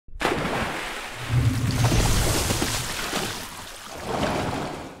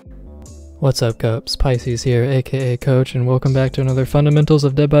What's up, Cups? Pisces here, aka Coach, and welcome back to another Fundamentals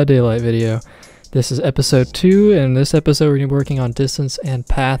of Dead by Daylight video. This is episode 2, and in this episode we're going to be working on distance and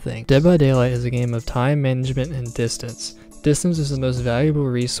pathing. Dead by Daylight is a game of time management and distance. Distance is the most valuable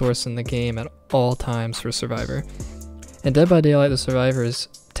resource in the game at all times for Survivor. In Dead by Daylight, the Survivor is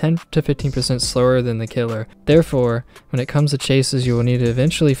 10 to 15% slower than the killer. Therefore, when it comes to chases, you will need to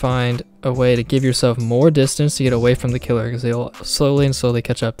eventually find a way to give yourself more distance to get away from the killer, because they'll slowly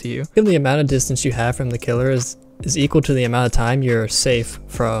catch up to you. If the amount of distance you have from the killer is equal to the amount of time you're safe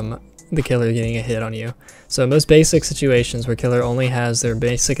from the killer getting a hit on you. So in most basic situations where killer only has their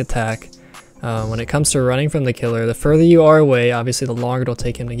basic attack, when it comes to running from the killer, the further you are away, obviously the longer it'll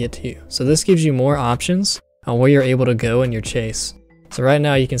take him to get to you. So this gives you more options on where you're able to go in your chase. So right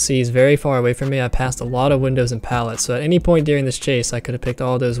now you can see he's very far away from me. I passed a lot of windows and pallets, so at any point during this chase I could have picked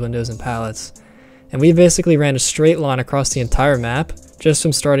all those windows and pallets. And we basically ran a straight line across the entire map, just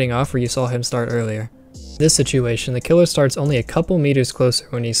from starting off where you saw him start earlier. In this situation, the killer starts only a couple meters closer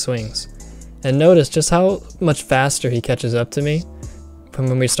when he swings. And notice just how much faster he catches up to me from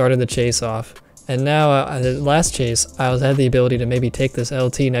when we started the chase off. And now, the last chase, I had the ability to maybe take this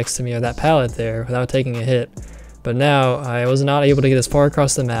LT next to me or that pallet there without taking a hit. But now, I was not able to get as far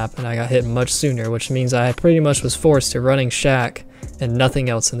across the map and I got hit much sooner, which means I pretty much was forced to running shack and nothing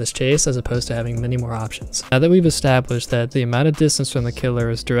else in this chase as opposed to having many more options. Now that we've established that the amount of distance from the killer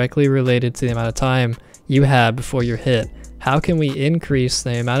is directly related to the amount of time you have before you're hit, how can we increase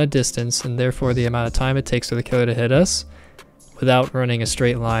the amount of distance and therefore the amount of time it takes for the killer to hit us without running a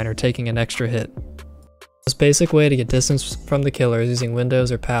straight line or taking an extra hit? The most basic way to get distance from the killer is using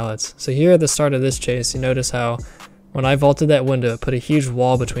windows or pallets. So here at the start of this chase, you notice how when I vaulted that window, it put a huge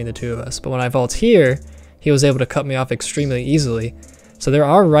wall between the two of us. But when I vault here, he was able to cut me off extremely easily. So there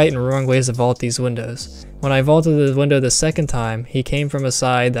are right and wrong ways to vault these windows. When I vaulted the window the second time, he came from a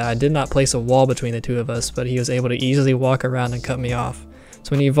side that I did not place a wall between the two of us, but he was able to easily walk around and cut me off.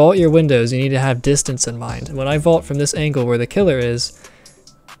 So when you vault your windows, you need to have distance in mind. When I vault from this angle where the killer is,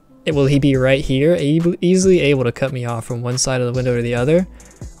 will he be right here, easily able to cut me off from one side of the window to the other?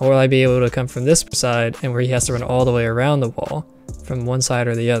 Or will I be able to come from this side and where he has to run all the way around the wall from one side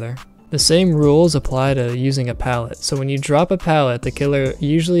or the other? The same rules apply to using a pallet. So when you drop a pallet, the killer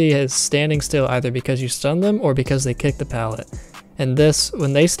usually is standing still either because you stun them or because they kick the pallet. And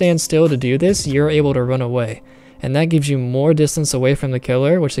when they stand still to do this, you're able to run away. And that gives you more distance away from the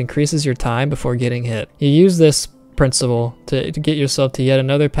killer, which increases your time before getting hit. You use this principle to get yourself to yet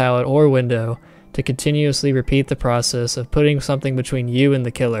another pallet or window to continuously repeat the process of putting something between you and the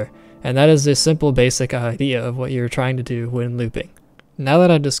killer. And that is the simple basic idea of what you're trying to do when looping. Now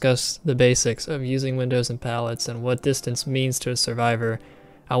that I've discussed the basics of using windows and pallets and what distance means to a survivor,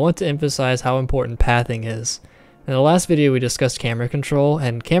 I want to emphasize how important pathing is. In the last video we discussed camera control,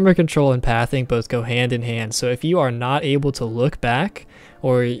 and camera control and pathing both go hand in hand. So if you are not able to look back,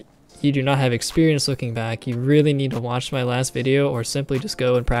 or you do not have experience looking back, you really need to watch my last video or simply just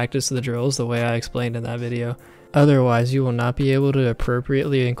go and practice the drills the way I explained in that video. Otherwise, you will not be able to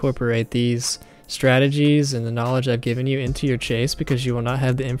appropriately incorporate these strategies and the knowledge I've given you into your chase, because you will not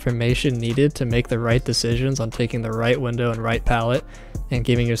have the information needed to make the right decisions on taking the right window and right pallet and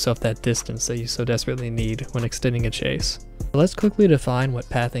giving yourself that distance that you so desperately need when extending a chase. Let's quickly define what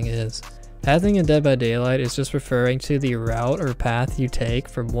pathing is. Pathing in Dead by Daylight is just referring to the route or path you take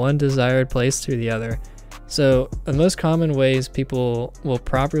from one desired place to the other. So the most common ways people will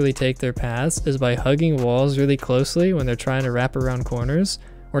properly take their paths is by hugging walls really closely when they're trying to wrap around corners,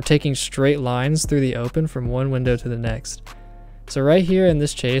 or taking straight lines through the open from one window to the next. So right here in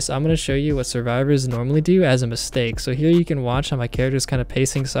this chase, I'm going to show you what survivors normally do as a mistake. So here you can watch how my character is kind of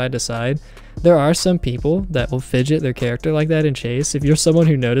pacing side to side. There are some people that will fidget their character like that in chase. If you're someone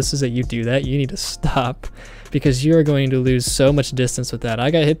who notices that you do that, you need to stop, because you are going to lose so much distance with that.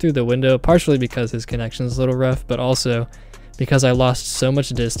 I got hit through the window partially because his connection is a little rough, but also because I lost so much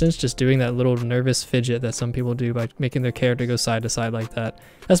distance just doing that little nervous fidget that some people do by making their character go side to side like that.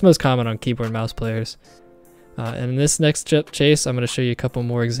 That's most common on keyboard and mouse players. And in this next chase, I'm going to show you a couple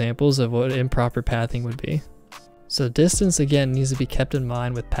more examples of what improper pathing would be. So distance again needs to be kept in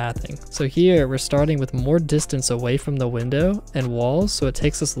mind with pathing. So here we're starting with more distance away from the window and walls, so it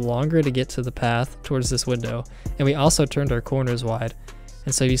takes us longer to get to the path towards this window. And we also turned our corners wide.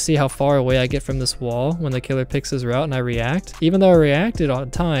 And so you see how far away I get from this wall when the killer picks his route and I react. Even though I reacted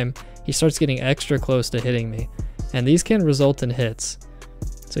on time, he starts getting extra close to hitting me. And these can result in hits.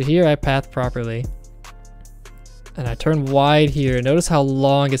 So here I path properly. And I turn wide here. Notice how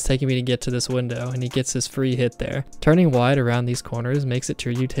long it's taking me to get to this window, and he gets his free hit there. Turning wide around these corners makes it to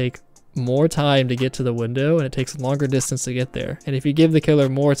where you take more time to get to the window and it takes longer distance to get there. And if you give the killer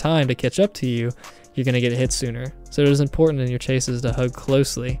more time to catch up to you, you're going to get hit sooner. So it is important in your chases to hug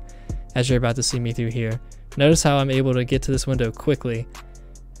closely, as you're about to see me through here. Notice how I'm able to get to this window quickly.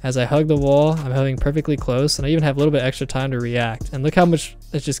 As I hug the wall, I'm hugging perfectly close, and I even have a little bit extra time to react. And look how much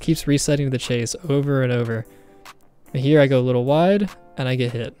it just keeps resetting the chase over and over. But here I go a little wide, and I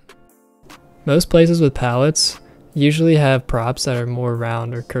get hit. Most places with pallets usually have props that are more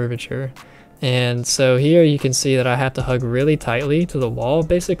round or curvature. And so here you can see that I have to hug really tightly to the wall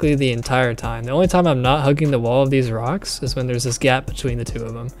basically the entire time. The only time I'm not hugging the wall of these rocks is when there's this gap between the two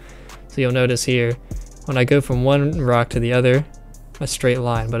of them. So you'll notice here, when I go from one rock to the other, a straight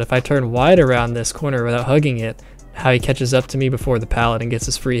line. But if I turn wide around this corner without hugging it, how he catches up to me before the pallet and gets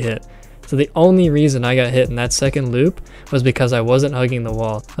his free hit. So the only reason I got hit in that second loop was because I wasn't hugging the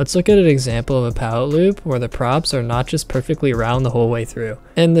wall. Let's look at an example of a pallet loop where the props are not just perfectly round the whole way through.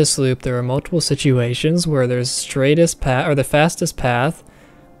 In this loop, there are multiple situations where there's straightest path, or the fastest path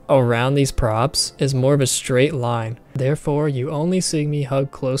around these props is more of a straight line. Therefore, you only see me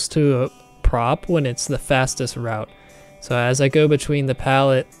hug close to a prop when it's the fastest route. So as I go between the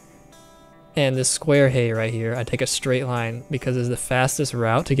pallet and this square hay right here, I take a straight line because it's the fastest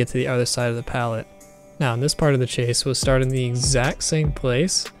route to get to the other side of the pallet. Now in this part of the chase, we'll start in the exact same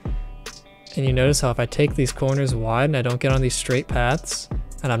place. And you notice how if I take these corners wide and I don't get on these straight paths,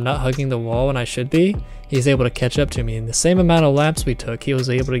 and I'm not hugging the wall when I should be, he's able to catch up to me. In the same amount of laps we took, he was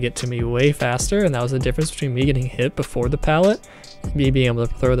able to get to me way faster, and that was the difference between me getting hit before the pallet and me being able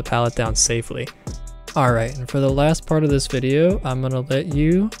to throw the pallet down safely. Alright, and for the last part of this video, I'm going to let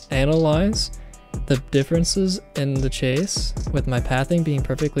you analyze the differences in the chase with my pathing being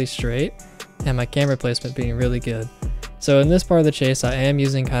perfectly straight and my camera placement being really good. So in this part of the chase, I am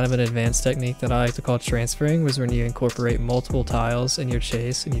using kind of an advanced technique that I like to call transferring, which is when you incorporate multiple tiles in your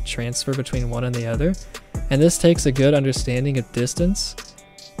chase and you transfer between one and the other. And this takes a good understanding of distance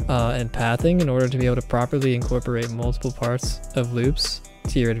and pathing in order to be able to properly incorporate multiple parts of loops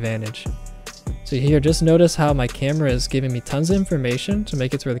to your advantage. So here, just notice how my camera is giving me tons of information to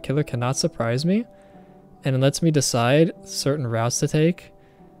make it to where the killer cannot surprise me, and it lets me decide certain routes to take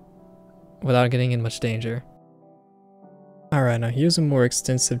without getting in much danger. Alright, now here's a more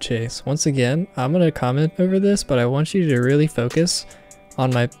extensive chase. Once again, I'm going to comment over this, but I want you to really focus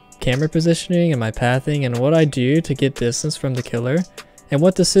on my camera positioning and my pathing and what I do to get distance from the killer and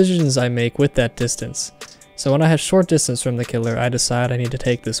what decisions I make with that distance. So when I have short distance from the killer, I decide I need to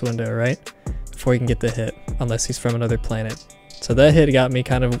take this window, right? Before he can get the hit, unless he's from another planet. So that hit got me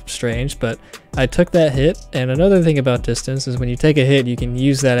kind of strange, but I took that hit. And another thing about distance is when you take a hit, you can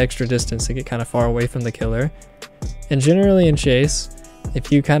use that extra distance to get kind of far away from the killer. And generally in chase,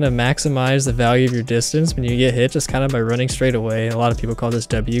 if you kind of maximize the value of your distance when you get hit just kind of by running straight away, a lot of people call this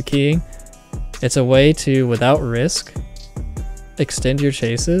W keying. It's a way to, without risk, extend your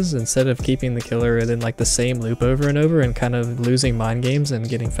chases instead of keeping the killer in like the same loop over and over and kind of losing mind games and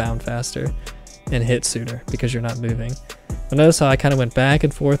getting found faster and hit sooner because you're not moving. But notice how I kind of went back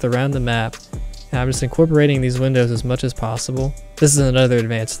and forth around the map, and I'm just incorporating these windows as much as possible. This is another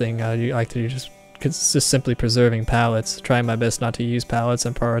advanced thing I like to do, just simply preserving pallets, trying my best not to use pallets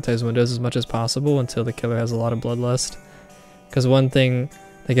and prioritize windows as much as possible until the killer has a lot of bloodlust. Because one thing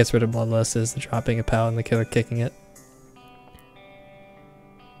that gets rid of bloodlust is the dropping a pallet and the killer kicking it.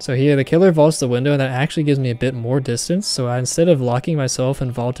 So here the killer vaults the window, and that actually gives me a bit more distance. So instead of locking myself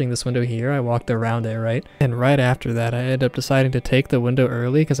and vaulting this window here, I walked around it, right? And right after that, I ended up deciding to take the window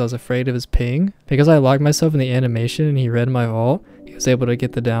early because I was afraid of his ping. Because I locked myself in the animation and he read my vault, he was able to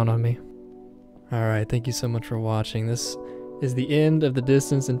get the down on me. Alright, thank you so much for watching. This is the end of the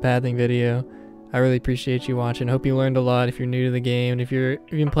distance and pathing video. I really appreciate you watching. Hope you learned a lot if you're new to the game. And if you've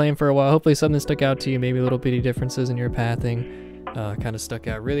been playing for a while, hopefully something stuck out to you, maybe little bitty differences in your pathing. Kind of stuck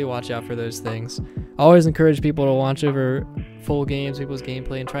out. Really watch out for those things. I always encourage people to watch over full games, people's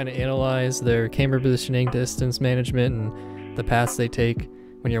gameplay, and trying to analyze their camera positioning, distance management, and the paths they take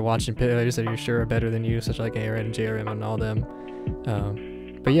when you're watching players that you're sure are better than you, such like ARN and JRM and all them.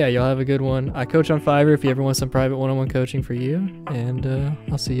 But yeah, y'all have a good one. I coach on Fiverr if you ever want some private one-on-one coaching for you, and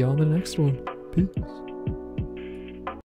I'll see y'all in the next one. Peace.